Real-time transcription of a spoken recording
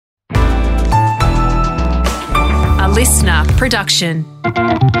listener production.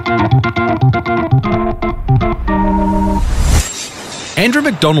 Andrew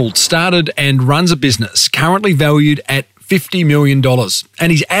MacDonald started and runs a business currently valued at $50 million.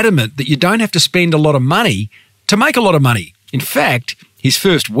 And he's adamant that you don't have to spend a lot of money to make a lot of money. In fact, his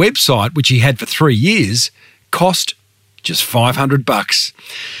first website, which he had for 3 years, cost just $500.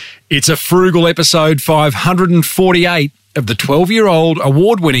 It's a frugal episode 548 of the 12-year-old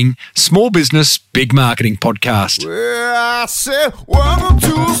award-winning Small Business Big Marketing podcast. Well, I said, welcome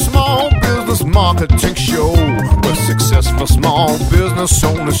to a small business marketing show where successful small business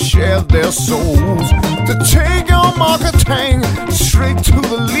owners share their souls to take your marketing straight to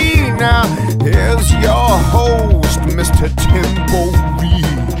the lead. Now, here's your host, Mr. Tim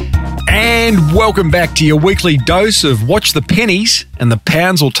Reid. And welcome back to your weekly dose of Watch the Pennies and the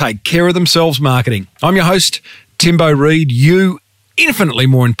Pounds Will Take Care of Themselves marketing. I'm your host, Timbo Reid. You, infinitely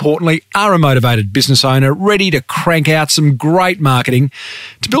more importantly, are a motivated business owner ready to crank out some great marketing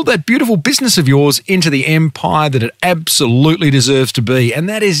to build that beautiful business of yours into the empire that it absolutely deserves to be. And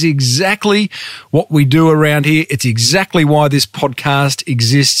that is exactly what we do around here. It's exactly why this podcast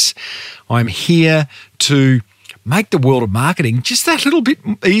exists. I'm here to make the world of marketing just that little bit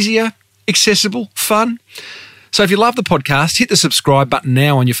easier, accessible, fun. So if you love the podcast, hit the subscribe button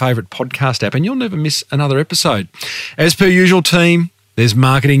now on your favourite podcast app and you'll never miss another episode. As per usual, team, there's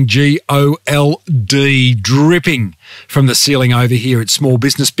marketing GOLD dripping from the ceiling over here at Small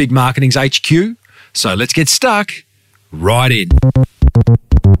Business Big Marketing's HQ. So let's get stuck right in.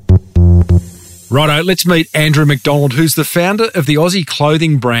 Righto, let's meet Andrew MacDonald, who's the founder of the Aussie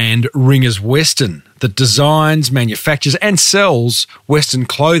clothing brand Ringers Western that designs, manufactures and sells Western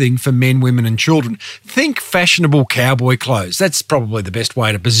clothing for men, women and children. Think fashionable cowboy clothes. That's probably the best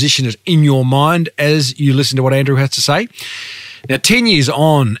way to position it in your mind as you listen to what Andrew has to say. Now, 10 years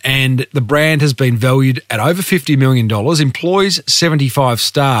on, and the brand has been valued at over $50 million, employs 75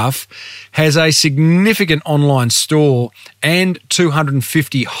 staff, has a significant online store and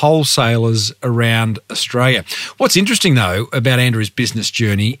 250 wholesalers around Australia. What's interesting, though, about Andrew's business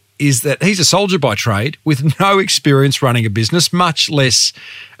journey is that he's a soldier by trade with no experience running a business, much less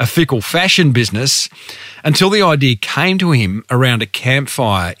a fickle fashion business, until the idea came to him around a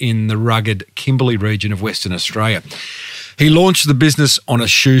campfire in the rugged Kimberley region of Western Australia. He launched the business on a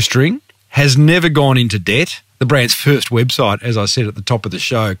shoestring, has never gone into debt. The brand's first website, as I said at the top of the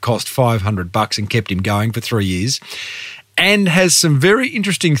show, cost $500 and kept him going for 3 years, and has some very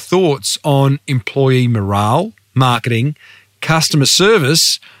interesting thoughts on employee morale, marketing, customer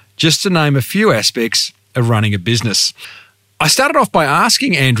service, just to name a few aspects of running a business. I started off by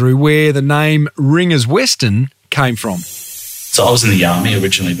asking Andrew where the name Ringers Western came from. So I was in the army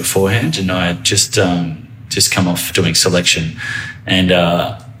originally beforehand, and I had just come off doing selection, and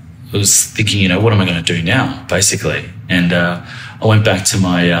I was thinking, what am I going to do now, basically? And I went back to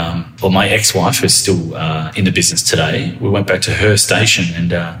my ex-wife, who's still in the business today. We went back to her station,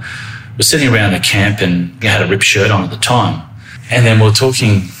 and we're sitting around a camp, and I had a ripped shirt on at the time. And then we're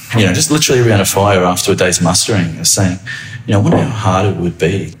talking, just literally around a fire after a day's mustering. I was saying, I wonder how hard it would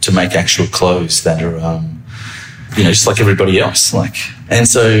be to make actual clothes that are, just like everybody else. And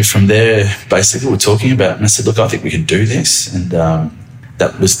so from there, basically, we're talking about it. And I said, look, I think we can do this. And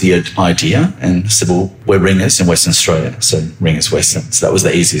that was the idea. And I said, well, we're Ringers in Western Australia, so Ringers Western. So that was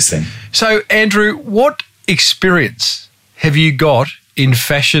the easiest thing. So, Andrew, what experience have you got in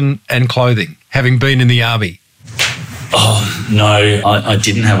fashion and clothing, having been in the army? Oh, no, I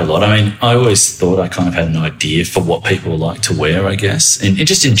didn't have a lot. I mean, I always thought I kind of had an idea for what people like to wear, I guess. And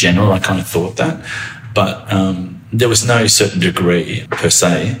just in general, I kind of thought that. But there was no certain degree per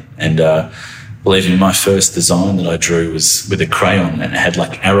se. And believe me, my first design that I drew was with a crayon, and it had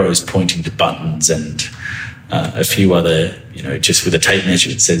arrows pointing to buttons and a few other, just with a tape measure,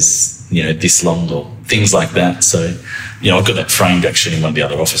 it says, this long or things like that. So, I got that framed actually in one of the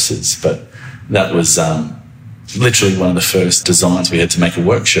other offices. But that was literally one of the first designs we had to make a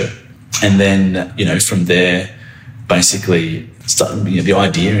work shirt. And then, from there, basically, the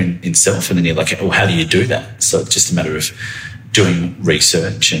idea in itself, and then you're like, how do you do that? So it's just a matter of doing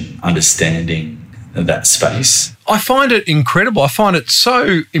research and understanding that space. I find it incredible. I find it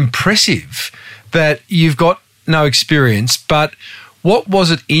so impressive that you've got no experience, but what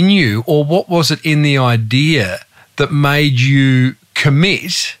was it in you, or what was it in the idea that made you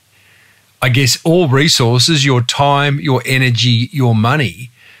commit, I guess, all resources, your time, your energy, your money,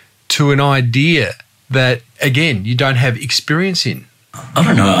 to an idea that, again, you don't have experience in? I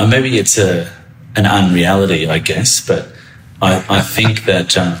don't know. Maybe it's an unreality, I guess, but I think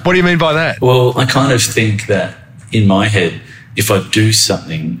that... What do you mean by that? Well, I kind of think that in my head, if I do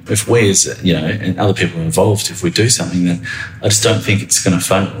something, if we as, and other people involved, if we do something, then I just don't think it's going to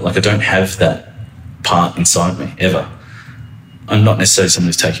fail. Like, I don't have that part inside me ever. I'm not necessarily someone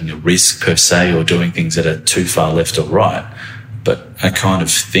who's taking a risk per se or doing things that are too far left or right, but I kind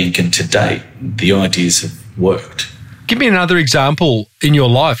of think, and to date, the ideas have worked. Give me another example in your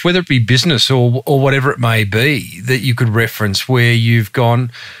life, whether it be business or whatever it may be, that you could reference where you've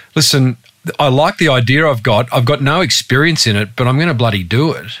gone, listen, I like the idea I've got no experience in it, but I'm going to bloody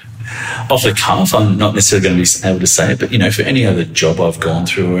do it. Off the cuff, I'm not necessarily going to be able to say it, but, for any other job I've gone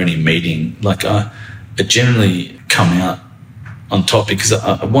through or any meeting, like I generally come out on top because,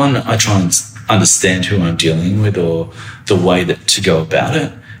 I try and understand who I'm dealing with or the way that to go about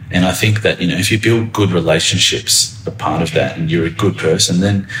it. And I think that, if you build good relationships, a part of that, and you're a good person,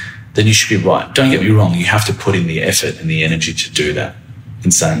 then you should be right. Don't get me wrong, you have to put in the effort and the energy to do that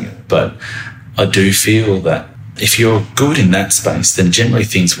in saying it. But I do feel that if you're good in that space, then generally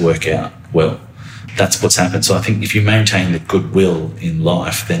things work out well. That's what's happened. So I think if you maintain the goodwill in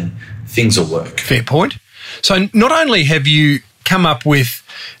life, then things will work. Fair point. So not only have you come up with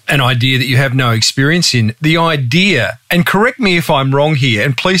an idea that you have no experience in, the idea, and correct me if I'm wrong here,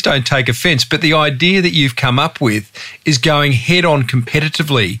 and please don't take offence, but the idea that you've come up with is going head-on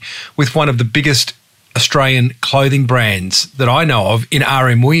competitively with one of the biggest Australian clothing brands that I know of in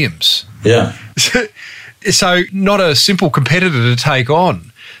RM Williams. Yeah. So not a simple competitor to take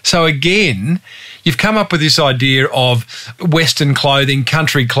on. So again, you've come up with this idea of Western clothing,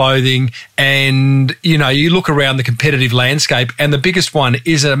 country clothing, and, you look around the competitive landscape and the biggest one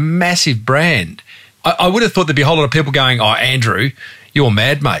is a massive brand. I would have thought there'd be a whole lot of people going, oh, Andrew, you're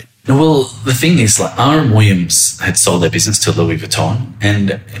mad, mate. Well, the thing is, like, RM Williams had sold their business to Louis Vuitton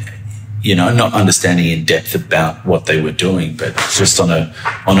and, not understanding in depth about what they were doing, but just on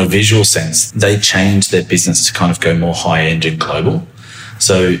a visual sense, they changed their business to kind of go more high-end and global.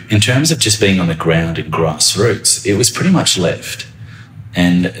 So in terms of just being on the ground and grassroots, it was pretty much left.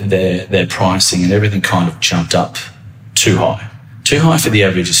 And their pricing and everything kind of jumped up too high. Too high for the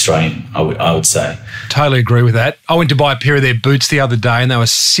average Australian, I would say. Totally agree with that. I went to buy a pair of their boots the other day and they were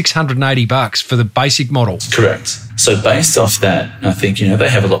 $680 for the basic model. Correct. So based off that, I think, they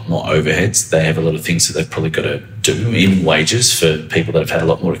have a lot more overheads. They have a lot of things that they've probably got to do, even wages for people that have had a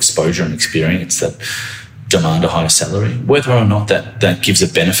lot more exposure and experience that demand a higher salary. Whether or not that gives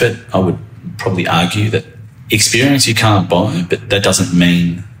a benefit, I would probably argue that experience you can't buy, but that doesn't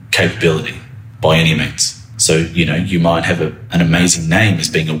mean capability by any means. So, you might have an amazing name as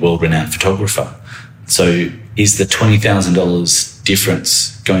being a world-renowned photographer. So is the $20,000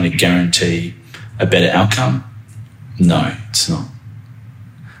 difference going to guarantee a better outcome? No, it's not.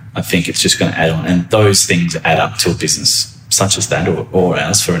 I think it's just going to add on. And those things add up to a business such as that or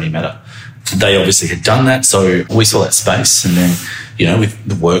ours for any matter. They obviously had done that, so we saw that space. And then, with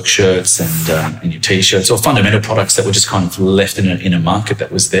the work shirts and your T-shirts or fundamental products that were just kind of left in a market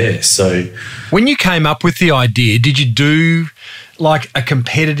that was there. So when you came up with the idea, did you do like a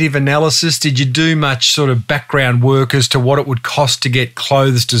competitive analysis? Did you do much sort of background work as to what it would cost to get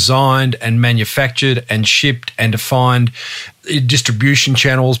clothes designed and manufactured and shipped and to find distribution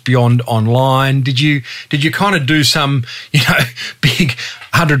channels beyond online? Did you kind of do some, big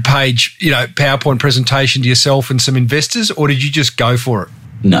 100-page, PowerPoint presentation to yourself and some investors, or did you just go for it?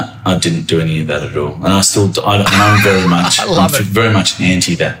 No, I didn't do any of that at all. And I'm very much, very much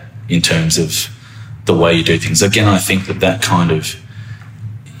anti that in terms of the way you do things. Again, I think that kind of,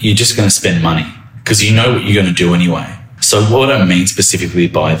 you're just going to spend money because you know what you're going to do anyway. So what I mean specifically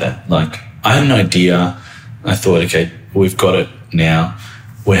by that, like, I had an idea. I thought, okay, we've got it now.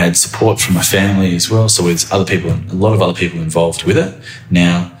 We had support from my family as well. So there's a lot of other people involved with it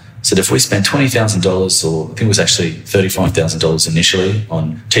now. So if we spent $20,000, or I think it was actually $35,000 initially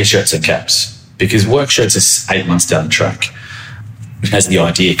on T-shirts and caps, because work shirts is 8 months down the track as the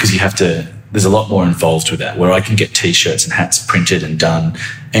idea, because there's a lot more involved with that, where I can get T-shirts and hats printed and done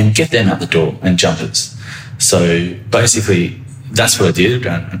and get them out the door, and jumpers. So basically that's what I did.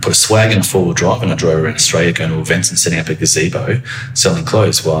 I put a swag in a four-wheel drive and I drove around Australia going to events and setting up a gazebo selling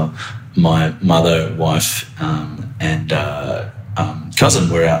clothes while my mother, wife and cousin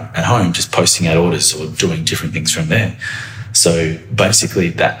were out at home just posting out orders or doing different things from there. So basically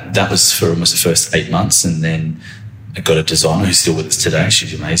that was for almost the first 8 months, and then I got a designer who's still with us today.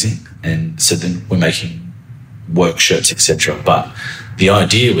 She's amazing. And so then we're making work shirts, etc. But the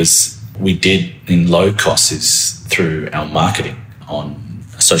idea was we did in low costs is through our marketing on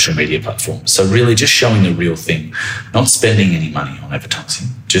social media platforms. So really just showing the real thing, not spending any money on advertising,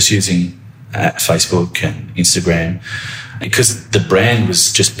 just using Facebook and Instagram, because the brand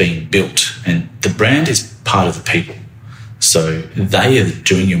was just being built, and the brand is part of the people. So they are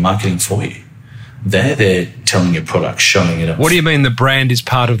doing your marketing for you. They're there telling your product, showing it off. What do you mean the brand is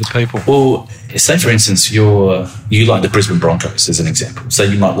part of the people? Well, say for instance, you like the Brisbane Broncos as an example. So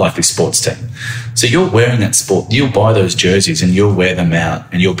you might like this sports team. So you're wearing that sport, you'll buy those jerseys and you'll wear them out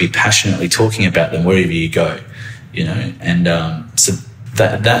and you'll be passionately talking about them wherever you go, and so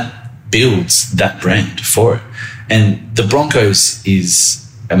that builds that brand for it. And the Broncos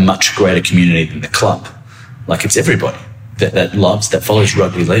is a much greater community than the club. Like, it's everybody that follows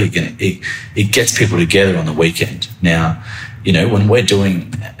rugby league, and it gets people together on the weekend. Now,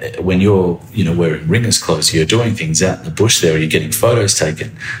 when you're wearing ringers clothes, you're doing things out in the bush there, or you're getting photos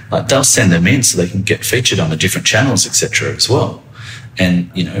taken, like, they'll send them in so they can get featured on the different channels, etc. as well.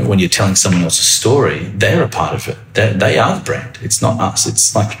 And, when you're telling someone else's story, they're a part of it. They are the brand. It's not us.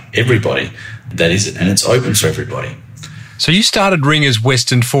 It's like everybody that is it, and it's open for everybody. So you started Ringers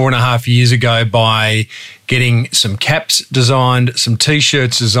Western 4.5 years ago by getting some caps designed, some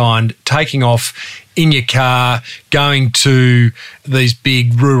T-shirts designed, taking off in your car, going to these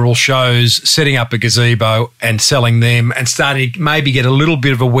big rural shows, setting up a gazebo and selling them, and starting to maybe get a little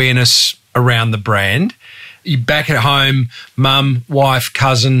bit of awareness around the brand. You back at home, mum, wife,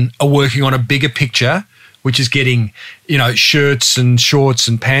 cousin are working on a bigger picture, which is getting, shirts and shorts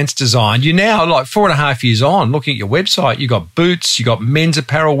and pants designed. You're now, like, 4.5 years on, looking at your website, you got boots, you got men's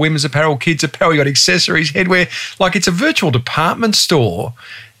apparel, women's apparel, kids' apparel, you got accessories, headwear. Like, it's a virtual department store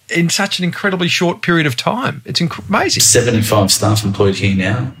in such an incredibly short period of time. It's amazing. 75 staff employed here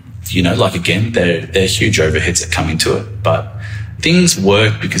now. Again, they're huge overheads that come into it, but things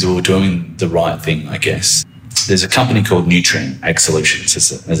work because we were doing the right thing, I guess. There's a company called Nutrien Ag Solutions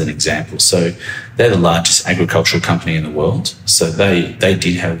as an example. So they're the largest agricultural company in the world. So they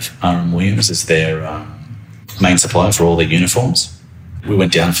did have R.M. Williams as their main supplier for all their uniforms. We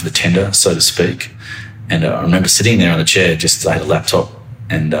went down for the tender, so to speak. And I remember sitting there on the chair, I had a laptop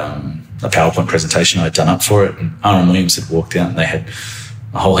and a PowerPoint presentation I'd done up for it. And R.M. Williams had walked out and they had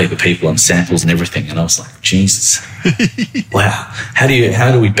a whole heap of people and samples and everything. And I was like, Jesus, wow, how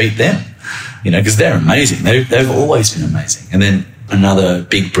do we beat them? Because they're amazing. They've always been amazing. And then another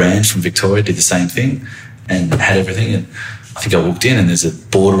big brand from Victoria did the same thing and had everything. And I think I walked in and there's a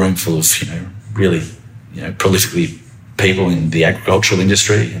boardroom full of, really, prolifically people in the agricultural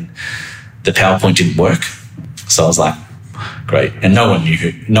industry, and the PowerPoint didn't work. So I was like, great. And no one knew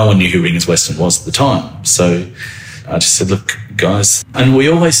who Ringers Western was at the time. So I just said, look, guys, and we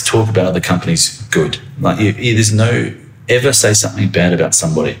always talk about other companies good. Like, there's no ever say something bad about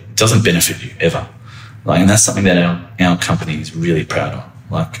somebody. It doesn't benefit you ever. And that's something that our company is really proud of.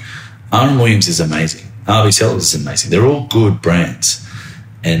 Like, R.M. Williams is amazing. RBCL is amazing. They're all good brands.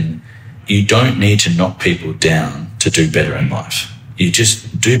 And you don't need to knock people down to do better in life. You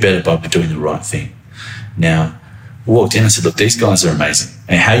just do better by doing the right thing. Now, we walked in and said, look, these guys are amazing.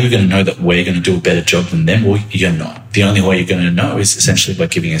 And how are you going to know that we're going to do a better job than them? Well, you're not. The only way you're going to know is essentially by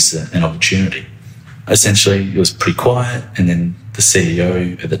giving us an opportunity. Essentially, it was pretty quiet, and then the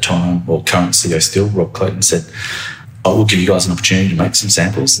CEO at the time, or current CEO still, Rob Clayton, said, I will give you guys an opportunity to make some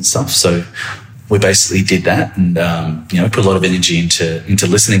samples and stuff. So we basically did that and, put a lot of energy into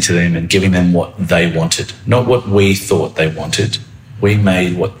listening to them and giving them what they wanted, not what we thought they wanted. We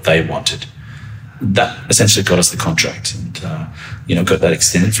made what they wanted. That essentially got us the contract and, got that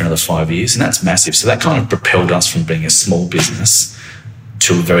extended for another 5 years, and that's massive. So that kind of propelled us from being a small business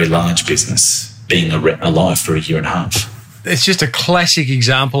to a very large business, being alive for 1.5 years. It's just a classic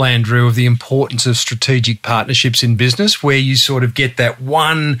example, Andrew, of the importance of strategic partnerships in business, where you sort of get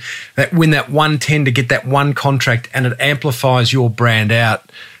win that one tender, get that one contract, and it amplifies your brand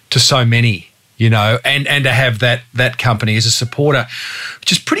out to so many, and to have that company as a supporter,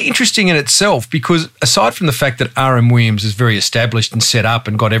 which is pretty interesting in itself, because aside from the fact that R.M. Williams is very established and set up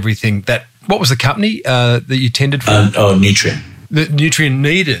and got everything what was the company that you tendered for? Nutrien. That Nutrien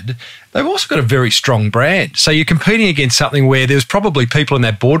needed, they've also got a very strong brand. So you're competing against something where there's probably people in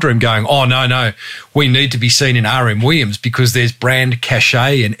that boardroom going, oh, no, we need to be seen in R.M. Williams because there's brand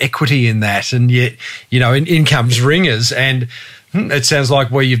cachet and equity in that. And yet, in comes Ringers, and it sounds like,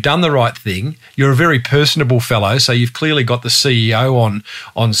 well, you've done the right thing. You're a very personable fellow, so you've clearly got the CEO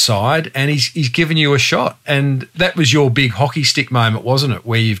on side, and he's given you a shot. And that was your big hockey stick moment, wasn't it,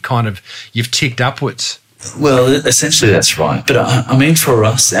 where you've ticked upwards? Well, essentially that's right. But I mean, for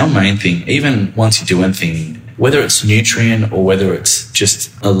us, our main thing, even once you do anything, whether it's Nutrien or whether it's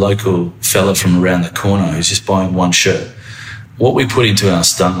just a local fella from around the corner who's just buying one shirt, what we put into our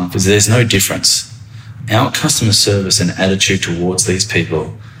staff is there's no difference. Our customer service and attitude towards these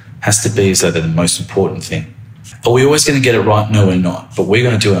people has to be as though they're the most important thing. Are we always going to get it right? No, we're not. But we're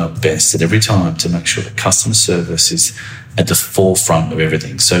going to do our best at every time to make sure that customer service is at the forefront of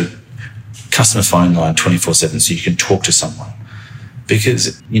everything. So customer phone line 24/7 so you can talk to someone.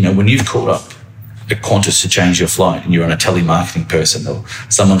 Because, when you've called up a Qantas to change your flight and you're on a telemarketing person or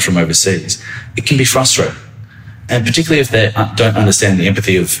someone from overseas, it can be frustrating. And particularly if they don't understand the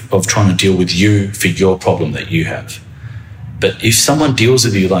empathy of trying to deal with you for your problem that you have. But if someone deals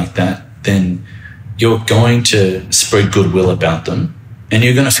with you like that, then you're going to spread goodwill about them and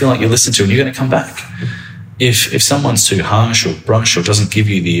you're going to feel like you're listened to and you're going to come back. If someone's too harsh or brush or doesn't give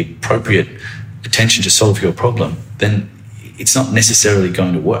you the appropriate attention to solve your problem, then it's not necessarily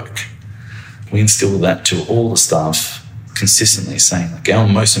going to work. We instill that to all the staff consistently, saying like our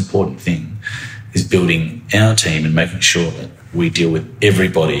most important thing is building our team and making sure that we deal with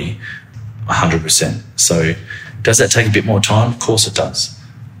everybody 100%. So does that take a bit more time? Of course it does.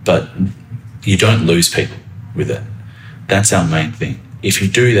 But you don't lose people with it. That's our main thing. If you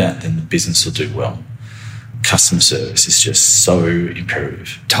do that, then the business will do well. Customer service is just so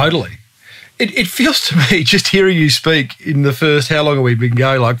imperative. Totally. It feels to me, just hearing you speak in the first, how long have we been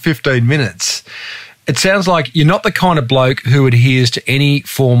going, like 15 minutes, it sounds like you're not the kind of bloke who adheres to any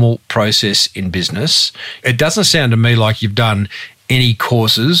formal process in business. It doesn't sound to me like you've done any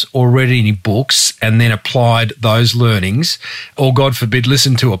courses or read any books and then applied those learnings, or God forbid,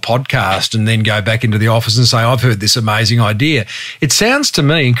 listen to a podcast and then go back into the office and say, I've heard this amazing idea. It sounds to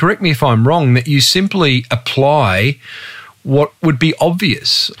me, and correct me if I'm wrong, that you simply apply what would be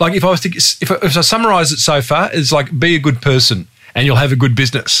obvious. Like if I summarise it so far, it's like be a good person and you'll have a good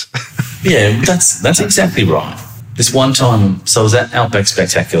business. Yeah, that's exactly right. This one time, so I was at Outback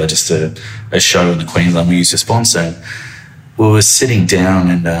Spectacular, just a show in the Queensland we used to sponsor. We were sitting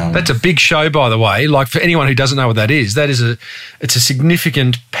down and... that's a big show, by the way. Like for anyone who doesn't know what that is, it's a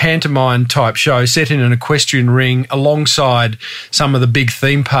significant pantomime-type show set in an equestrian ring alongside some of the big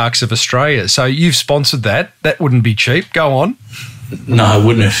theme parks of Australia. So you've sponsored that. That wouldn't be cheap. Go on. No, I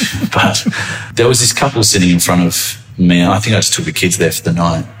wouldn't have. But there was this couple sitting in front of me. I think I just took the kids there for the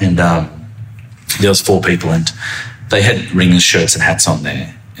night. And there was 4 people and they had ringers, shirts and hats on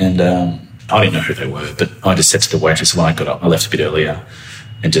there. And... I didn't know who they were, but I just said to the waitress when I got up, I left a bit earlier,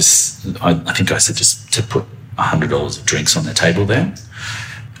 and I think I said just to put $100 of drinks on their table there.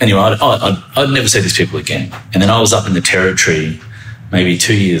 Anyway, I'd never see these people again. And then I was up in the Territory maybe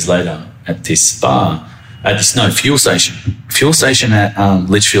 2 years later at this fuel station at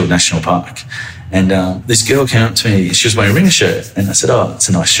Litchfield National Park. And this girl came up to me, she was wearing a ringer shirt, and I said, oh, it's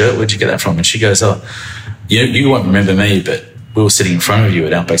a nice shirt, where'd you get that from? And she goes, oh, you won't remember me, but we were sitting in front of you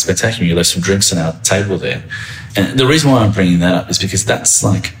at Outback Spectacular. You left some drinks on our table there. And the reason why I'm bringing that up is because that's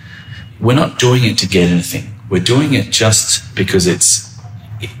like, we're not doing it to get anything. We're doing it just because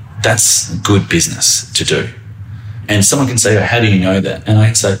that's good business to do. And someone can say, oh, how do you know that? And I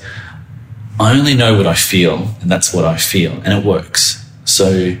can say, I only know what I feel, and that's what I feel, and it works.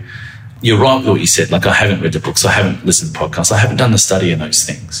 So you're right with what you said. Like, I haven't read the books, I haven't listened to podcasts, I haven't done the study on those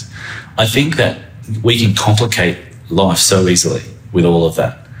things. I think that we can complicate life so easily with all of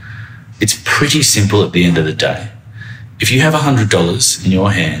that. It's pretty simple at the end of the day. If you have $100 in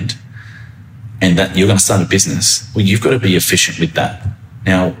your hand and that you're going to start a business, well, you've got to be efficient with that.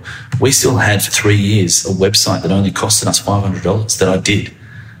 Now, we still had for 3 years a website that only costed us $500 that I did.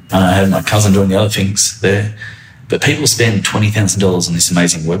 And I had my cousin doing the other things there. But people spend $20,000 on this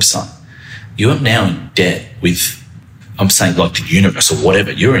amazing website. You are now in debt with, I'm saying like the universe or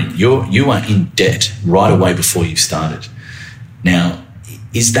whatever, you are in debt right away before you've started. Now,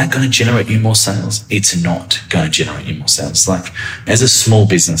 is that going to generate you more sales? It's not going to generate you more sales. Like, as a small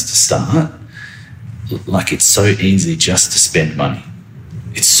business to start, like, it's so easy just to spend money.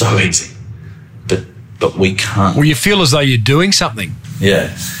 It's so easy. But we can't. Well, you feel as though you're doing something.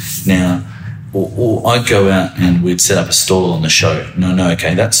 Yeah. Now, or I'd go out and we'd set up a stall on the show. No,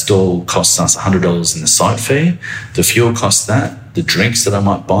 okay, that stall costs us $100 in the site fee. The fuel costs that. The drinks that I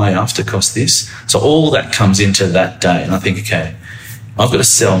might buy after cost this. So all that comes into that day. And I think, okay, I've got to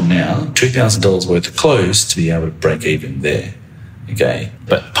sell now $2,000 worth of clothes to be able to break even there. Okay.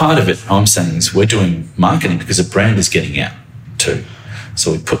 But part of it, I'm saying, is we're doing marketing because a brand is getting out too.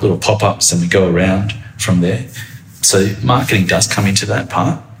 So we put little pop-ups and we go around from there. So marketing does come into that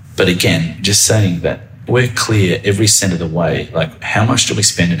part. But again, just saying that we're clear every cent of the way, like how much do we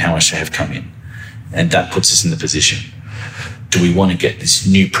spend and how much to have come in? And that puts us in the position. Do we want to get this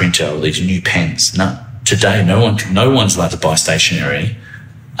new printer or these new pens? No. Today, no one's allowed to buy stationery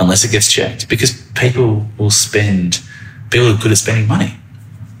unless it gets checked, because people are good at spending money.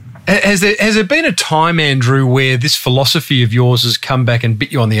 Has there been a time, Andrew, where this philosophy of yours has come back and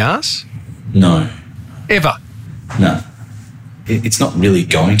bit you on the arse? No. Ever? No. It's not really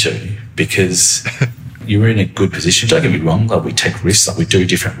going to, because you're in a good position. Don't get me wrong, like we take risks, like we do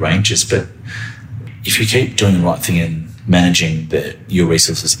different ranges, but if you keep doing the right thing and managing your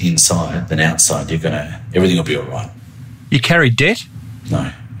resources inside than outside, everything will be all right. You carry debt?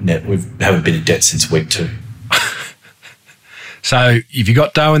 No, we haven't been in debt since week 2. So if you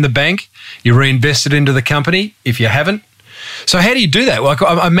got dough in the bank, you reinvest it into the company. If you haven't, so how do you do that? Like,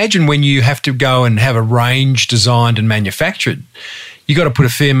 I imagine when you have to go and have a range designed and manufactured, you got to put a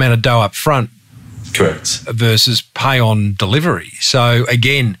fair amount of dough up front. Correct. Versus pay on delivery. So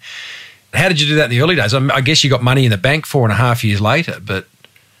again, how did you do that in the early days? I guess you got money in the bank 4.5 years later, but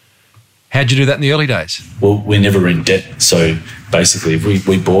how did you do that in the early days? Well, we're never in debt. So basically,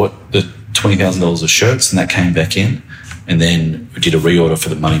 we bought the $20,000 of shirts and that came back in, and then we did a reorder for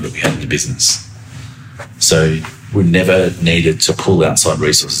the money that we had in the business. So we never needed to pull outside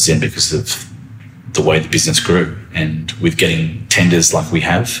resources in because of the way the business grew. And with getting tenders like we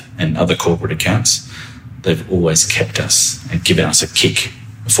have and other corporate accounts, they've always kept us and given us a kick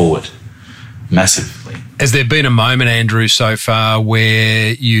forward massively. Has there been a moment, Andrew, so far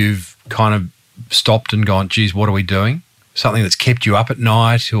where you've kind of stopped and gone, geez, what are we doing? Something that's kept you up at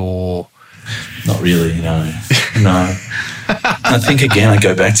night or... Not really, no. No. I think, again, I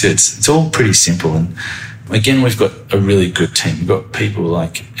go back to it's all pretty simple. And again, we've got a really good team. We've got people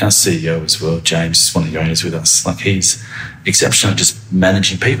like our CEO as well, James, is one of the owners with us. Like, he's exceptional at just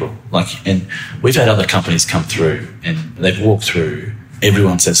managing people. Like, and we've had other companies come through and they've walked through.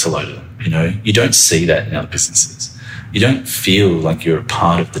 Everyone says hello to them. You know, you don't see that in other businesses. You don't feel like you're a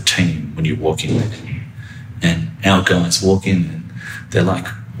part of the team when you walk in there. And our guys walk in and they're like,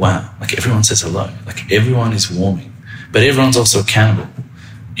 wow, like everyone says hello. Like everyone is warming, but everyone's also accountable.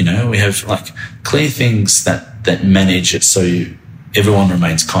 You know, we have like clear things that manage it so everyone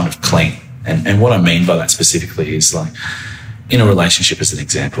remains kind of clean. And what I mean by that specifically is like in a relationship, as an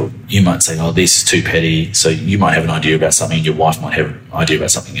example, you might say, oh, this is too petty. So you might have an idea about something and your wife might have an idea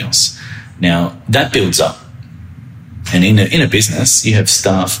about something else. Now that builds up. And in a business, you have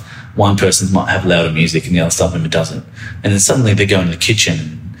staff, one person might have louder music and the other staff member doesn't. And then suddenly they go into the kitchen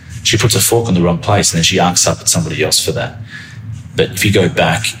and she puts a fork in the wrong place and then she arcs up at somebody else for that. But if you go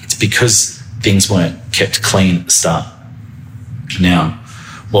back, it's because things weren't kept clean at the start. Now,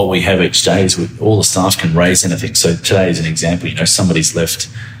 what we have each day is all the staff can raise anything. So today is an example, you know, somebody's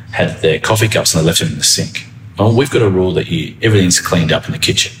had their coffee cups and they left them in the sink. Well, we've got a rule that everything's cleaned up in the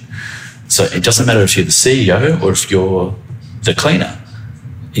kitchen. So it doesn't matter if you're the CEO or if you're the cleaner.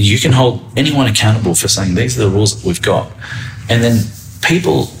 You can hold anyone accountable for saying these are the rules that we've got. And then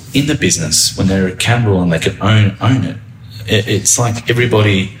people in the business, when they're accountable and they can own it, it's like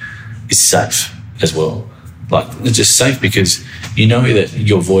everybody is safe as well. Like it's just safe because you know that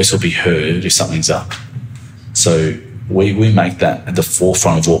your voice will be heard if something's up. So we make that at the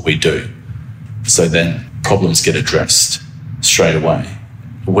forefront of what we do. So then problems get addressed straight away,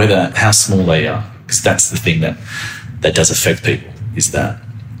 how small they are, because that's the thing that does affect people, is that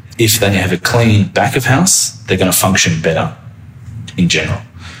if they have a clean back of house, they're going to function better in general.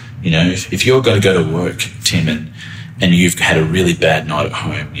 You know, if you're going to go to work, Tim, and you've had a really bad night at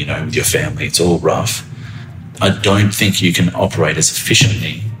home, you know, with your family, it's all rough, I don't think you can operate as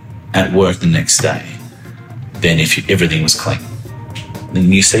efficiently at work the next day than if everything was clean.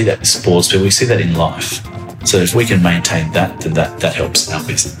 And you see that in sports, but we see that in life. So if we can maintain that, then that helps our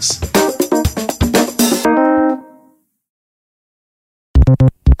business.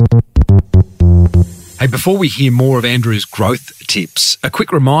 Hey, before we hear more of Andrew's growth tips, a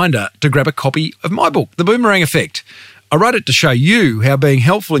quick reminder to grab a copy of my book, The Boomerang Effect. I wrote it to show you how being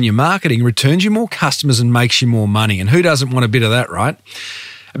helpful in your marketing returns you more customers and makes you more money. And who doesn't want a bit of that, right?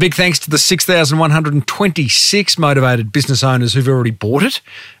 A big thanks to the 6,126 motivated business owners who've already bought it.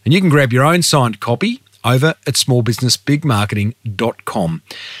 And you can grab your own signed copy over at smallbusinessbigmarketing.com.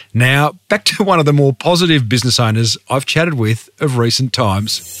 Now, back to one of the more positive business owners I've chatted with of recent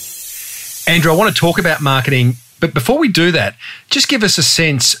times. Andrew, I want to talk about marketing, but before we do that, just give us a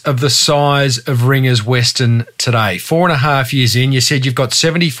sense of the size of Ringers Western today. 4.5 years in, you said you've got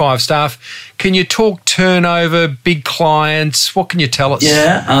 75 staff. Can you talk turnover, big clients? What can you tell us?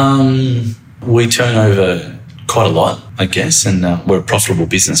 Yeah, we turn over quite a lot, I guess, and we're a profitable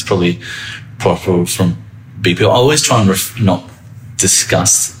business, probably profitable from big people. I always try and not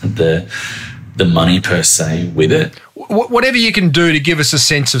discuss the money per se with it. Whatever you can do to give us a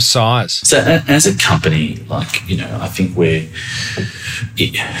sense of size. So as a company, like, you know, I think we'd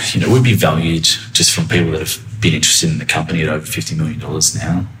be valued just from people that have been interested in the company at over $50 million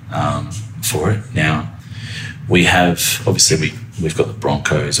now for it. Now, we have, obviously, we've got the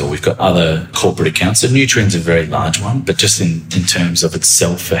Broncos or we've got other corporate accounts. So Nutrien's a very large one, but just in terms of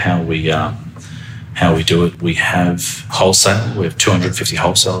itself for how we how we do it. We have wholesale. We have 250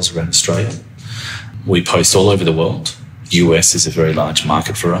 wholesalers around Australia. We post all over the world. US is a very large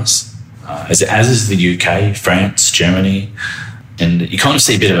market for us, as is the UK, France, Germany, and you kind of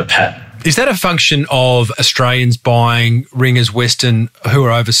see a bit of a pattern. Is that a function of Australians buying Ringers Western who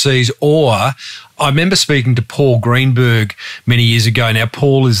are overseas? Or I remember speaking to Paul Greenberg many years ago. Now,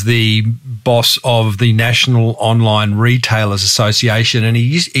 Paul is the boss of the National Online Retailers Association, and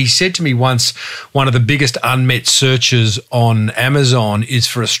he said to me once, one of the biggest unmet searches on Amazon is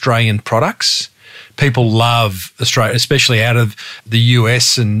for Australian products. People love Australia, especially out of the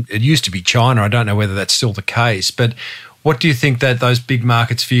US, and it used to be China. I don't know whether that's still the case, but what do you think that those big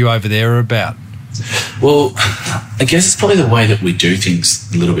markets for you over there are about? Well, I guess it's probably the way that we do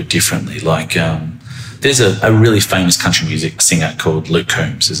things a little bit differently. Like there's a really famous country music singer called Luke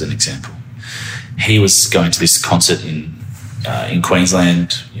Combs, as an example. He was going to this concert in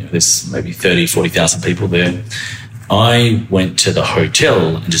Queensland. You know, there's maybe 30, 40,000 people there. I went to the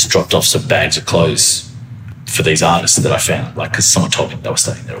hotel and just dropped off some bags of clothes for these artists that I found, like because someone told me they were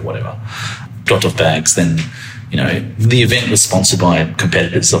staying there or whatever. Dropped off bags, then the event was sponsored by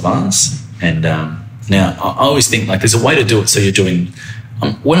competitors of ours. And now I always think like there's a way to do it. So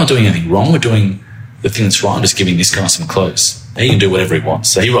we're not doing anything wrong. We're doing the thing that's right. I'm just giving this guy some clothes. He can do whatever he wants.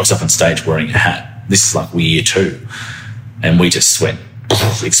 So he rocks up on stage wearing a hat. This is like year 2. And we just went,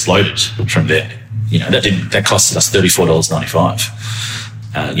 exploded from there. That costed us $34.95.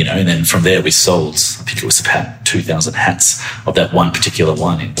 And then from there we sold, I think it was about 2,000 hats of that one particular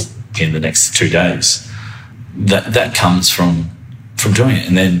one in the next 2 days. That comes from doing it.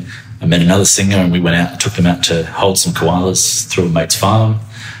 And then I met another singer and we went out and took them out to hold some koalas through a mate's farm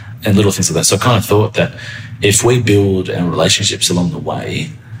and little things like that. So I kind of thought that if we build our relationships along the way,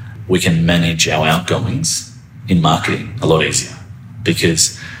 we can manage our outgoings in marketing a lot easier.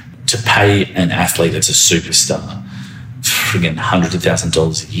 Because to pay an athlete that's a superstar friggin' hundreds of thousands of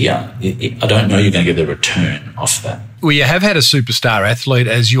dollars a year, I don't know you're going to get the return off that. Well, you have had a superstar athlete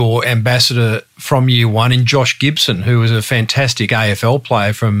as your ambassador from year one in Josh Gibson, who was a fantastic AFL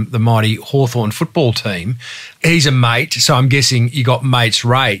player from the mighty Hawthorn football team. He's a mate, so I'm guessing you got mates'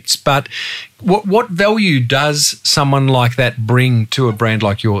 rates. But what value does someone like that bring to a brand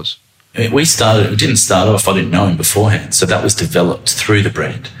like yours? We didn't start off, I didn't know him beforehand. So that was developed through the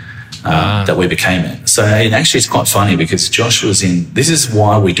brand. That we became it. So and actually it's quite funny because Josh was this is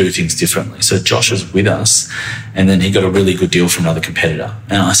why we do things differently. So Josh was with us and then he got a really good deal from another competitor.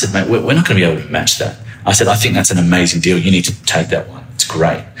 And I said, mate, we're not going to be able to match that. I said, I think that's an amazing deal. You need to take that one. It's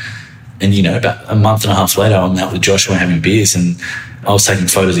great. And, about a month and a half later, I'm out with Josh, we're having beers and I was taking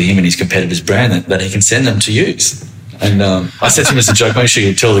photos of him and his competitor's brand that he can send them to use. And I said to him as a joke, make sure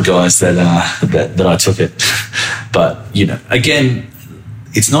you tell the guys that I took it. But, again,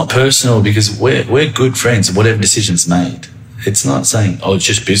 it's not personal because we're good friends, whatever decision's made. It's not saying, it's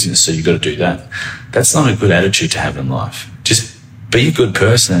just business, so you've got to do that. That's not a good attitude to have in life. Just be a good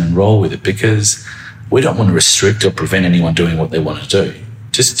person and roll with it because we don't want to restrict or prevent anyone doing what they want to do.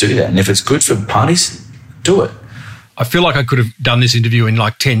 Just do that. And if it's good for parties, do it. I feel like I could have done this interview in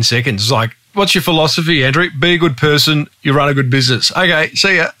like 10 seconds. It's like, what's your philosophy, Andrew? Be a good person, you run a good business. Okay,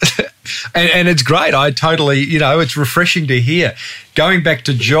 see ya. And it's great. I totally, it's refreshing to hear. Going back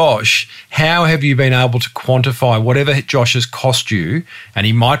to Josh, how have you been able to quantify whatever Josh has cost you? And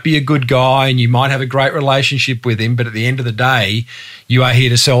he might be a good guy and you might have a great relationship with him, but at the end of the day, you are here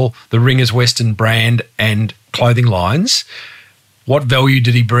to sell the Ringers Western brand and clothing lines. What value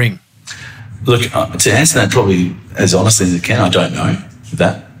did he bring? Look, to answer that probably as honestly as I can, I don't know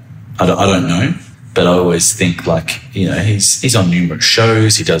that. I don't know. But I always think he's on numerous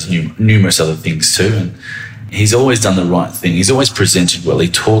shows. He does numerous other things too. And he's always done the right thing. He's always presented well. He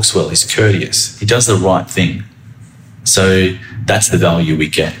talks well. He's courteous. He does the right thing. So that's the value we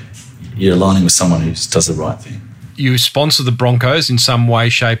get. You're aligning with someone who does the right thing. You sponsor the Broncos in some way,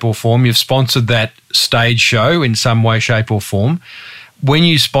 shape or form. You've sponsored that stage show in some way, shape or form. When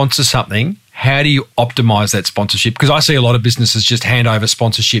you sponsor something, how do you optimize that sponsorship? Because I see a lot of businesses just hand over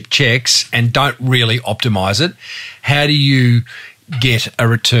sponsorship checks and don't really optimize it. How do you get a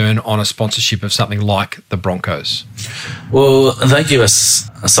return on a sponsorship of something like the Broncos? Well, they give us,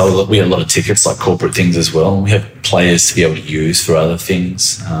 so we have a lot of tickets, like corporate things as well. We have players to be able to use for other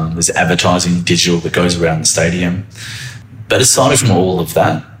things. There's advertising, digital that goes around the stadium. But aside from all of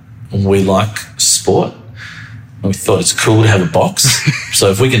that, we like sport. We thought it's cool to have a box. So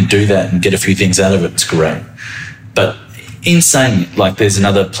if we can do that and get a few things out of it, it's great. But in saying, there's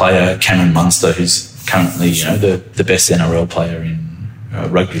another player, Cameron Munster, who's currently, the best NRL player in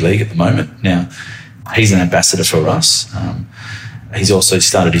rugby league at the moment. Now, he's an ambassador for us. He's also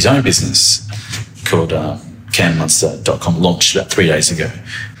started his own business. called CamMonster.com launched about 3 days ago.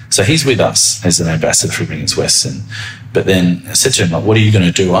 So he's with us as an ambassador for Ringers Western. But then I said to him, like, what are you going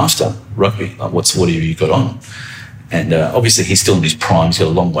to do after rugby? Like, what have you got on? And obviously he's still in his prime. He's got a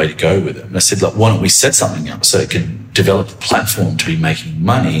long way to go with it. And I said, like, why don't we set something up so it can develop a platform to be making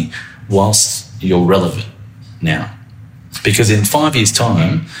money whilst you're relevant now? Because in 5 years'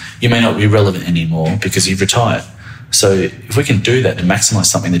 time, you may not be relevant anymore because you've retired. So if we can do that to maximise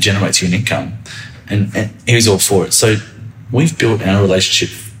something that generates you an income, and he was all for it. So we've built our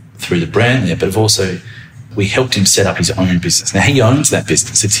relationship through the brand there, but also we helped him set up his own business. Now, he owns that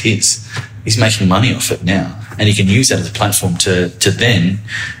business. It's his. He's making money off it now. And he can use that as a platform to then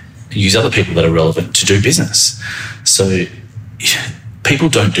use other people that are relevant to do business. So people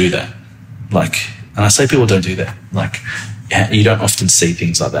don't do that. Like, and I say people don't do that. Like, you don't often see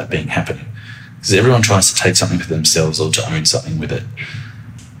things like that happening. Because everyone tries to take something for themselves or to own something with it.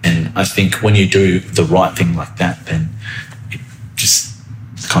 And I think when you do the right thing like that, then it just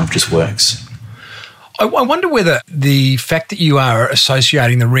kind of just works. I wonder whether the fact that you are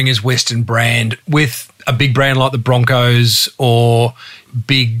associating the Ringers Western brand with a big brand like the Broncos or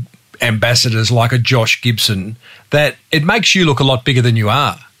big ambassadors like a Josh Gibson, that it makes you look a lot bigger than you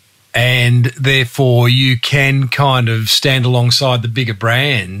are. And therefore you can kind of stand alongside the bigger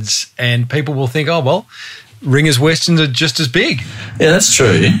brands and people will think, oh, well, Ringers Westerns are just as big. Yeah, that's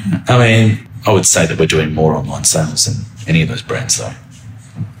true. I mean, I would say that we're doing more online sales than any of those brands, though.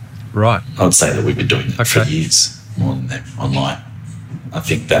 Right. I would say that we've been doing it for years, more than them online. I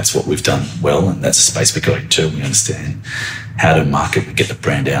think that's what we've done well, and that's a space we're going to. We understand how to market and get the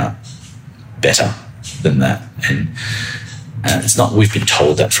brand out better than that. And it's not, we've been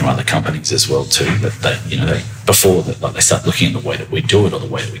told that from other companies as well too, that they before that, like, they start looking at the way that we do it or the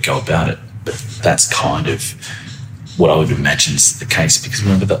way that we go about it. But that's kind of what I would imagine is the case, because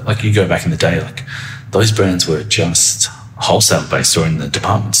remember that, like, you go back in the day, like, those brands were just wholesale based or in the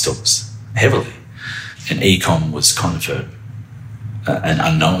department stores heavily, and e-com was kind of an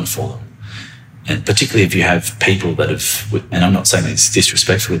unknown for them. And particularly if you have people that have, and I'm not saying this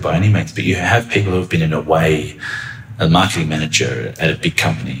disrespectfully by any means, but you have people who have been in a marketing manager at a big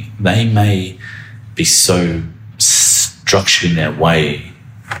company, they may be so structured in their way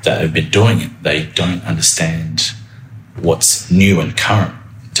that have been doing it, they don't understand what's new and current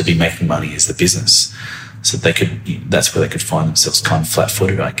to be making money as the business. So that's where they could find themselves kind of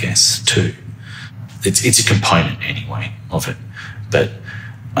flat-footed, I guess, too. It's a component anyway of it. But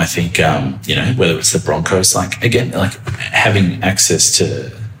I think, whether it's the Broncos, like, again, like having access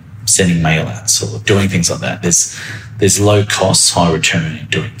to sending mail outs or doing things like that, there's low costs, high return in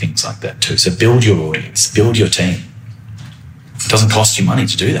doing things like that too. So build your audience, build your team. It doesn't cost you money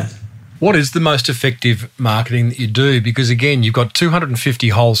to do that. What is the most effective marketing that you do? Because, again, you've got 250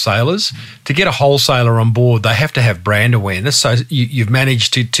 wholesalers. To get a wholesaler on board, they have to have brand awareness. So you've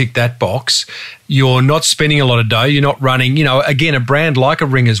managed to tick that box. You're not spending a lot of dough. You're not running, again, a brand like a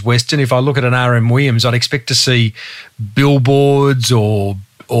Ringers Western. If I look at an RM Williams, I'd expect to see billboards or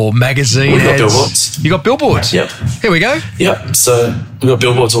magazine ads. We've got billboards. You got billboards? Yep. Here we go. Yep. So we've got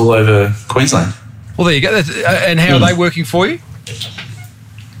billboards all over Queensland. Well, there you go. And how are they working for you?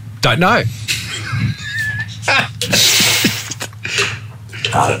 Don't know. I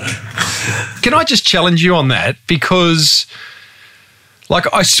don't know. Can I just challenge you on that? Because, like,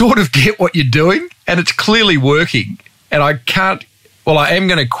 I sort of get what you're doing and it's clearly working, and I am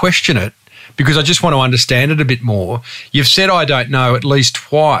going to question it because I just want to understand it a bit more. You've said I don't know at least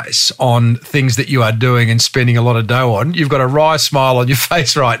twice on things that you are doing and spending a lot of dough on. You've got a wry smile on your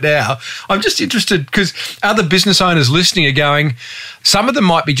face right now. I'm just interested because other business owners listening are going, some of them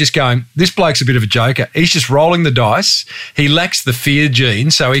might be just going, this bloke's a bit of a joker. He's just rolling the dice. He lacks the fear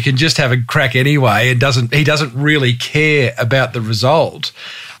gene, so he can just have a crack anyway and he doesn't really care about the result.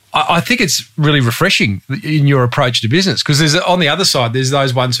 I think it's really refreshing in your approach to business, because there's, on the other side, there's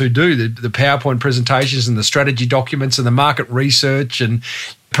those ones who do the PowerPoint presentations and the strategy documents and the market research and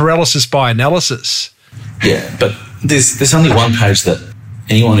paralysis by analysis. Yeah, but there's only one page that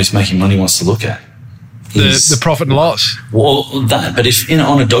anyone who's making money wants to look at. The profit and loss. Well, that, but if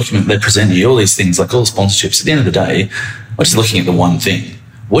on a document they present you all these things, like all the sponsorships, at the end of the day, we're just looking at the one thing.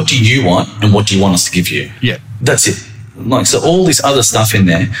 What do you want and what do you want us to give you? Yeah. That's it. Like, so all this other stuff in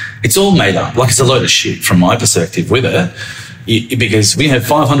there, it's all made up. Like, it's a load of shit from my perspective with it, because we have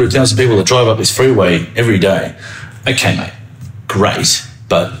 500,000 people that drive up this freeway every day. Okay, mate, great,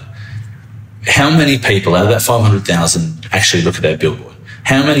 but how many people out of that 500,000 actually look at their billboard?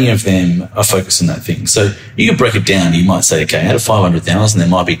 How many of them are focused on that thing? So you can break it down. You might say, okay, out of 500,000, there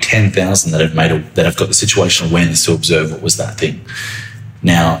might be 10,000 that have got the situational awareness to observe what was that thing.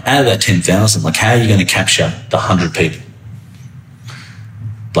 Now, out of that 10,000, like, how are you going to capture the 100 people?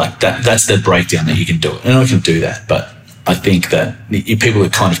 Like, that's the breakdown that you can do it. And I can do that, but I think that people are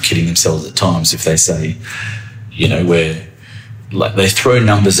kind of kidding themselves at times if they say, you know, where like they throw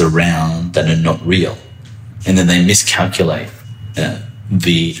numbers around that are not real, and then they miscalculate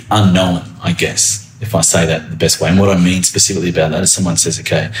the unknown, I guess, if I say that the best way. And what I mean specifically about that is someone says,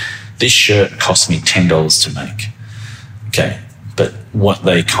 okay, this shirt cost me $10 to make. Okay, but what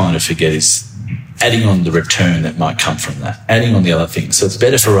they kind of forget is adding on the return that might come from that, adding on the other things. So it's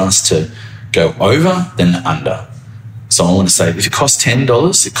better for us to go over than under. So I want to say, if it costs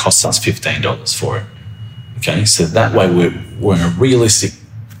 $10, it costs us $15 for it. Okay, so that way we're in a realistic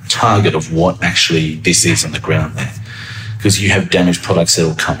target of what actually this is on the ground there. Because you have damaged products that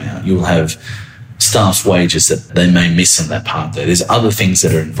will come out. You will have staff wages that they may miss on that part there. There's other things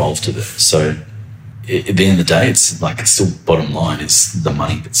that are involved with it. So at the end of the day, it's like, it's still bottom line is the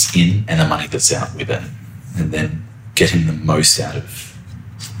money that's in and the money that's out with it, and then getting the most out of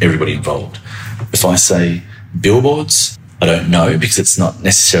everybody involved. If I say billboards, I don't know, because it's not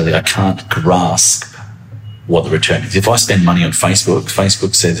necessarily, I can't grasp what the return is. If I spend money on Facebook,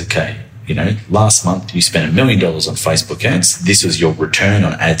 Facebook says, okay, you know, last month you spent $1 million on Facebook ads. This was your return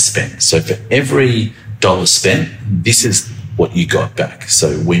on ad spend. So for every dollar spent, this is what you got back.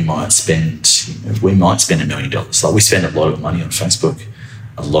 So we might spend $1 million. Like, we spend a lot of money on Facebook,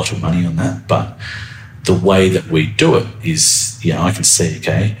 a lot of money on that. But the way that we do it is, you know, I can see,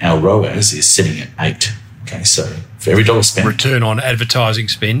 okay, our ROAS is sitting at 8. Okay, so for every dollar spent, return on advertising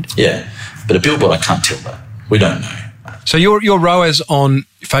spend. Yeah, but a billboard, I can't tell that. We don't know. So your ROAS on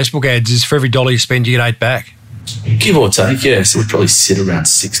Facebook ads is for every dollar you spend, you get $8 back? Give or take, yeah. So we'd probably sit around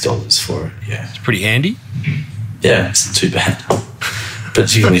 $6 for it, yeah. It's pretty handy. Yeah, it's not too bad.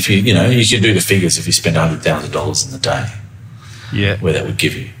 But if you can do the figures if you spend $100,000 in a day. Yeah. Where that would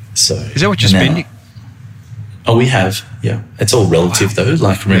give you. So is that what you're spending? Oh, we have, yeah. It's all relative though.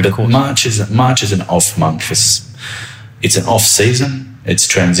 Like, remember, yeah, March is an off month. It's an off season. It's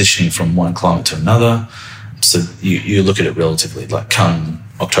transitioning from one climate to another. So you look at it relatively, like, come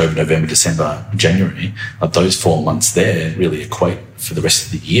October, November, December, January, like those 4 months there really equate for the rest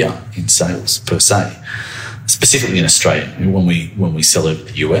of the year in sales per se. Specifically in Australia, when we sell over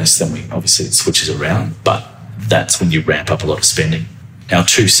the US, then obviously it switches around, but that's when you ramp up a lot of spending. Our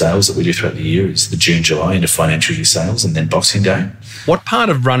 2 sales that we do throughout the year is the June, July into financial year sales, and then Boxing Day. What part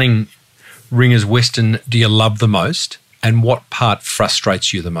of running Ringers Western do you love the most, and what part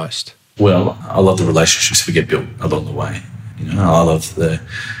frustrates you the most? Well, I love the relationships we get built along the way. You know, I love the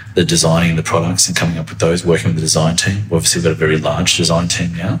designing the products and coming up with those, working with the design team. We've obviously got a very large design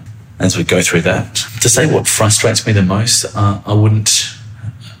team now. As we go through that, to say what frustrates me the most, I wouldn't,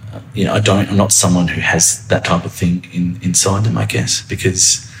 you know, I'm not someone who has that type of thing inside them, I guess,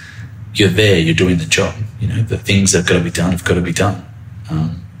 because you're there, you're doing the job. You know, the things that have got to be done have got to be done.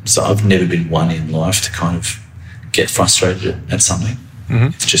 So I've never been one in life to kind of get frustrated at something. Mm-hmm.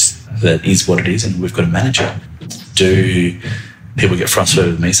 It's just, that is what it is, and we've got to manage it. Do people get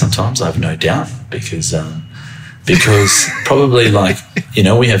frustrated with me sometimes? I have no doubt, because probably, like, you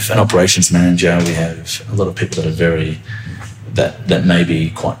know, we have an operations manager, we have a lot of people that are very, that may be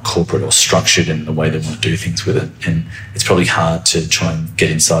quite corporate or structured in the way they want to do things with it, and it's probably hard to try and get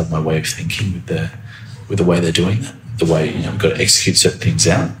inside my way of thinking with the way they're doing that, the way, you know, we've got to execute certain things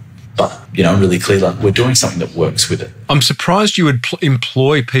out. But, you know, I'm really clear, like, we're doing something that works with it. I'm surprised you would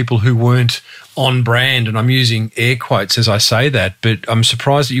employ people who weren't on brand, and I'm using air quotes as I say that, but I'm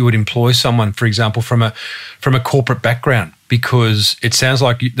surprised that you would employ someone, for example, from a corporate background, because it sounds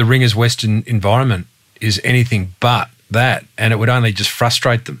like the Ringers Western environment is anything but that, and it would only just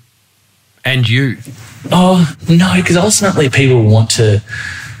frustrate them. And you. Oh, no, because ultimately people want to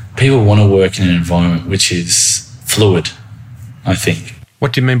work in an environment which is fluid, I think.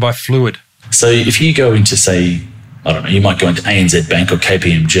 What do you mean by fluid? So if you go into, say, I don't know, you might go into ANZ Bank or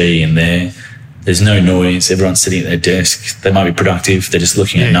KPMG, and there's no noise, everyone's sitting at their desk, they might be productive, they're just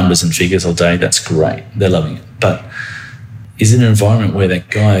looking at numbers and figures all day, that's great, they're loving it. But is it an environment where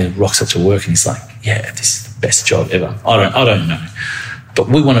that guy rocks up to work and he's like, yeah, this is the best job ever? I don't know. But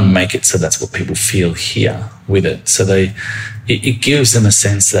we want to make it so that's what people feel here with it. So it gives them a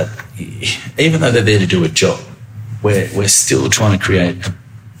sense that even though they're there to do a job, we're still trying to create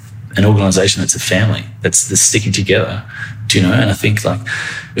an organisation that's a family, that's sticking together, do you know? And I think, like,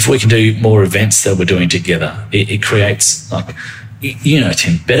 if we can do more events that we're doing together, it creates, like, you know,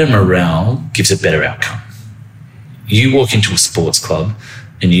 Tim, better morale gives a better outcome. You walk into a sports club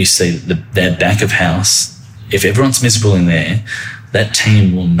and you see their back of house, if everyone's miserable in there, that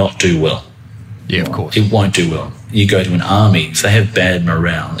team will not do well. Yeah, of course. It won't do well. You go to an army, if they have bad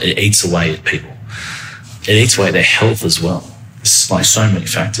morale, it eats away at people. It eats away at their health as well. It's like so many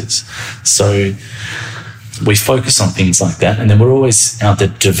factors. So we focus on things like that, and then we're always out there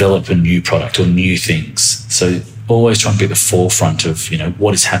to develop a new product or new things. So always trying to be at the forefront of,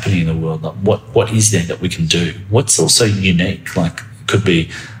 what is happening in the world. Like what is there that we can do? What's also unique? Like it could be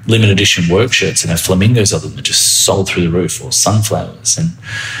limited edition work shirts and have flamingos on them that just sold through the roof, or sunflowers, and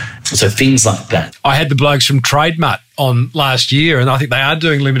so things like that. I had the blokes from Trademut on last year, and I think they are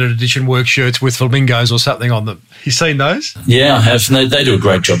doing limited edition work shirts with flamingos or something on them. You seen those? Yeah, I have. And they do a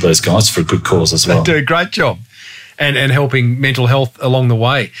great job, those guys, for a good cause as well. They do a great job. And helping mental health along the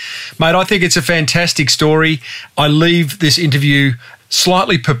way. Mate, I think it's a fantastic story. I leave this interview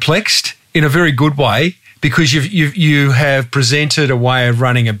slightly perplexed in a very good way, because you have presented a way of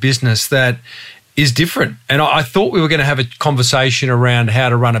running a business that is different. And I thought we were going to have a conversation around how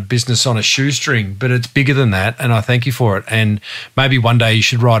to run a business on a shoestring, but it's bigger than that, and I thank you for it. And maybe one day you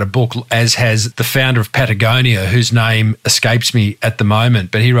should write a book, as has the founder of Patagonia, whose name escapes me at the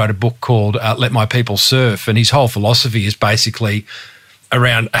moment, but he wrote a book called Let My People Surf, and his whole philosophy is basically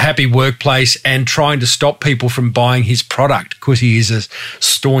around a happy workplace and trying to stop people from buying his product, because he is a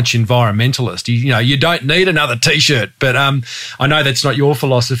staunch environmentalist. You don't need another T-shirt, but I know that's not your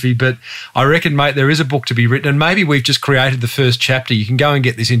philosophy, but I reckon, mate, there is a book to be written, and maybe we've just created the first chapter. You can go and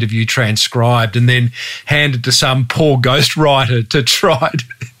get this interview transcribed and then hand it to some poor ghostwriter to try it.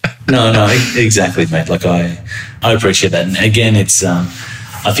 No, exactly, mate. Like I appreciate that. And again, it's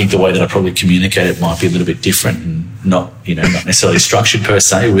I think the way that I probably communicate it might be a little bit different and not necessarily structured per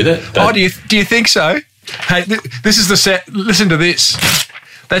se with it. But do you think so? Hey, this is the sound. Listen to this.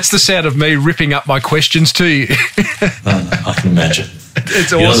 That's the sound of me ripping up my questions to you. No, I can imagine.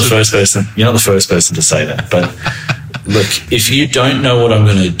 It's awesome. You're not the first person to say that. But look, if you don't know what I'm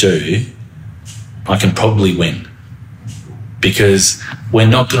going to do, I can probably win, because we're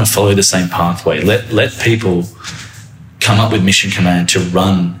not going to follow the same pathway. Let people come up with mission command to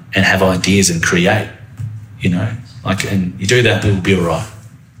run and have ideas and create, and you do that, it will be all right.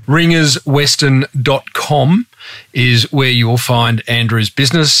 ringerswestern.com is where you will find Andrew's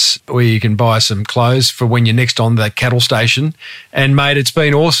business, where you can buy some clothes for when you're next on the cattle station. And mate, it's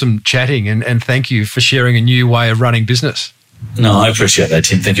been awesome chatting, and thank you for sharing a new way of running business. No, I appreciate that,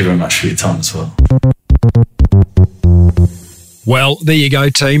 Tim. Thank you very much for your time as well. Well, there you go,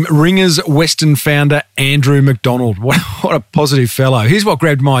 team. Ringers Western founder Andrew MacDonald. What a positive fellow. Here's what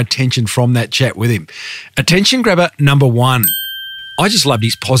grabbed my attention from that chat with him. Attention grabber number one. I just loved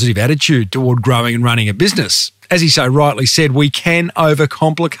his positive attitude toward growing and running a business. As he so rightly said, we can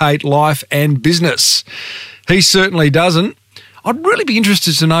overcomplicate life and business. He certainly doesn't. I'd really be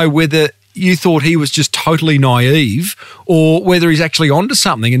interested to know whether you thought he was just totally naive, or whether he's actually onto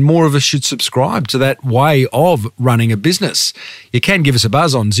something and more of us should subscribe to that way of running a business. You can give us a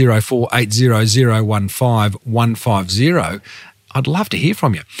buzz on 0480015150. I'd love to hear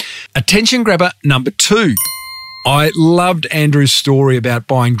from you. Attention grabber number two. I loved Andrew's story about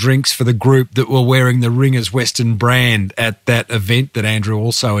buying drinks for the group that were wearing the Ringers Western brand at that event that Andrew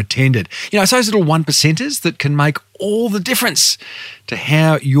also attended. It's those little 1%ers that can make all the difference to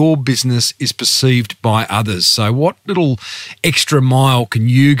how your business is perceived by others. So what little extra mile can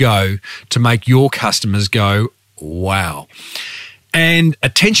you go to make your customers go, wow? And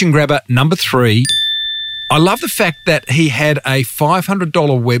attention grabber number three, I love the fact that he had a $500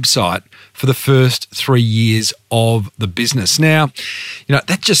 website for the first 3 years of the business. Now,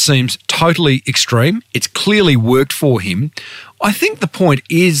 that just seems totally extreme. It's clearly worked for him. I think the point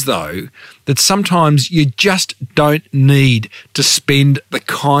is, though, that sometimes you just don't need to spend the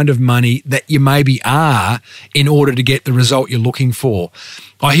kind of money that you maybe are in order to get the result you're looking for.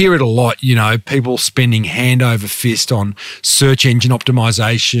 I hear it a lot, people spending hand over fist on search engine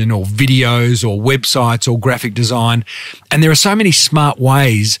optimization or videos or websites or graphic design. And there are so many smart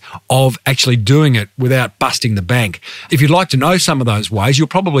ways of actually doing it without busting the bank. If you'd like to know some of those ways, you'll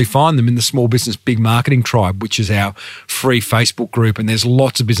probably find them in the Small Business Big Marketing Tribe, which is our free Facebook group. And there's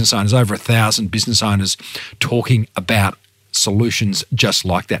lots of business owners, over 1,000 business owners, talking about solutions just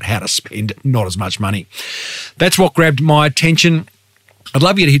like that, how to spend not as much money. That's what grabbed my attention. I'd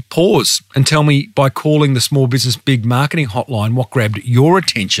love you to hit pause and tell me, by calling the Small Business Big Marketing Hotline, what grabbed your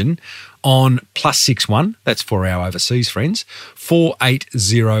attention on +61, that's for our overseas friends,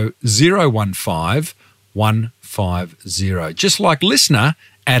 480-015-150, just like listener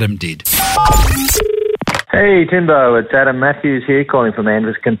Adam did. Hey Timbo, it's Adam Matthews here, calling from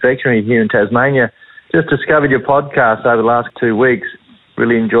Andrew's Confectionery here in Tasmania. Just discovered your podcast over the last 2 weeks.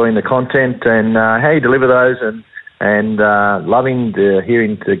 Really enjoying the content and how you deliver those, and and loving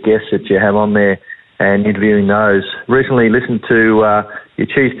hearing the guests that you have on there and interviewing those. Recently listened to your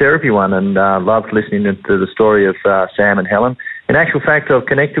cheese therapy one and loved listening to the story of Sam and Helen. In actual fact, I've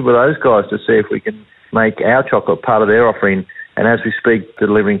connected with those guys to see if we can make our chocolate part of their offering, and as we speak,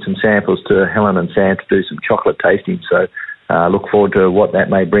 delivering some samples to Helen and Sam to do some chocolate tasting. So look forward to what that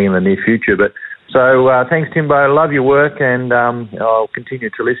may bring in the near future. But so thanks, Timbo. Love your work, and I'll continue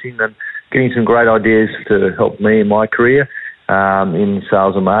to listen and getting some great ideas to help me in my career in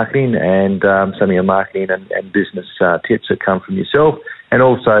sales and marketing, and some of your marketing and business tips that come from yourself, and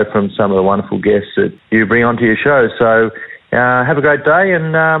also from some of the wonderful guests that you bring onto your show. So have a great day,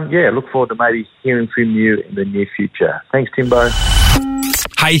 and look forward to maybe hearing from you in the near future. Thanks, Timbo.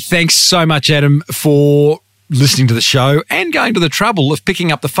 Hey, thanks so much, Adam, for listening to the show and going to the trouble of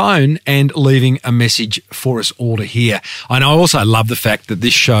picking up the phone and leaving a message for us all to hear. And I also love the fact that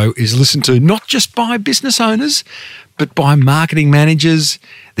this show is listened to not just by business owners, but by marketing managers.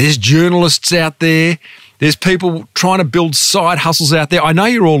 There's journalists out there. There's people trying to build side hustles out there. I know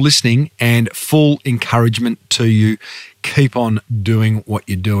you're all listening, and full encouragement to you. Keep on doing what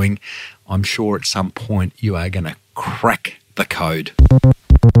you're doing. I'm sure at some point you are going to crack the code.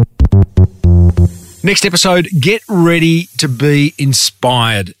 Next episode, get ready to be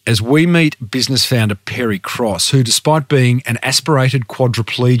inspired as we meet business founder Perry Cross, who, despite being an aspirated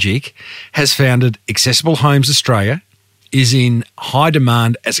quadriplegic, has founded Accessible Homes Australia, is in high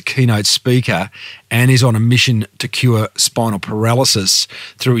demand as a keynote speaker, and is on a mission to cure spinal paralysis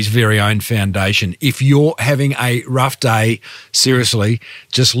through his very own foundation. If you're having a rough day, seriously,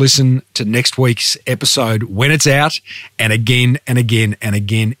 just listen to next week's episode when it's out, and again and again and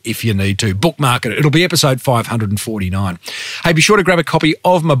again if you need to. Bookmark it. It'll be episode 549. Hey, be sure to grab a copy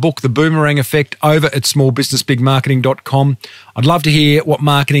of my book, The Boomerang Effect, over at smallbusinessbigmarketing.com. I'd love to hear what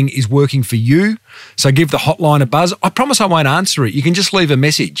marketing is working for you, so give the hotline a buzz. I promise I won't answer it. You can just leave a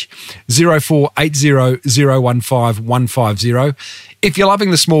message, 0480 015 150. If you're loving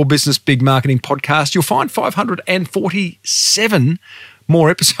the Small Business Big Marketing podcast, you'll find 547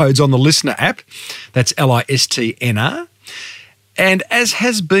 more episodes on the Listener app. That's LISTNR. And as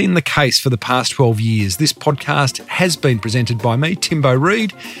has been the case for the past 12 years, this podcast has been presented by me, Timbo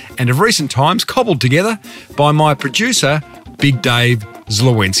Reid, and of recent times cobbled together by my producer, Big Dave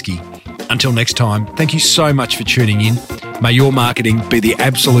Zlowensky. Until next time, thank you so much for tuning in. May your marketing be the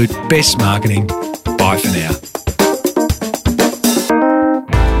absolute best marketing. Bye for now.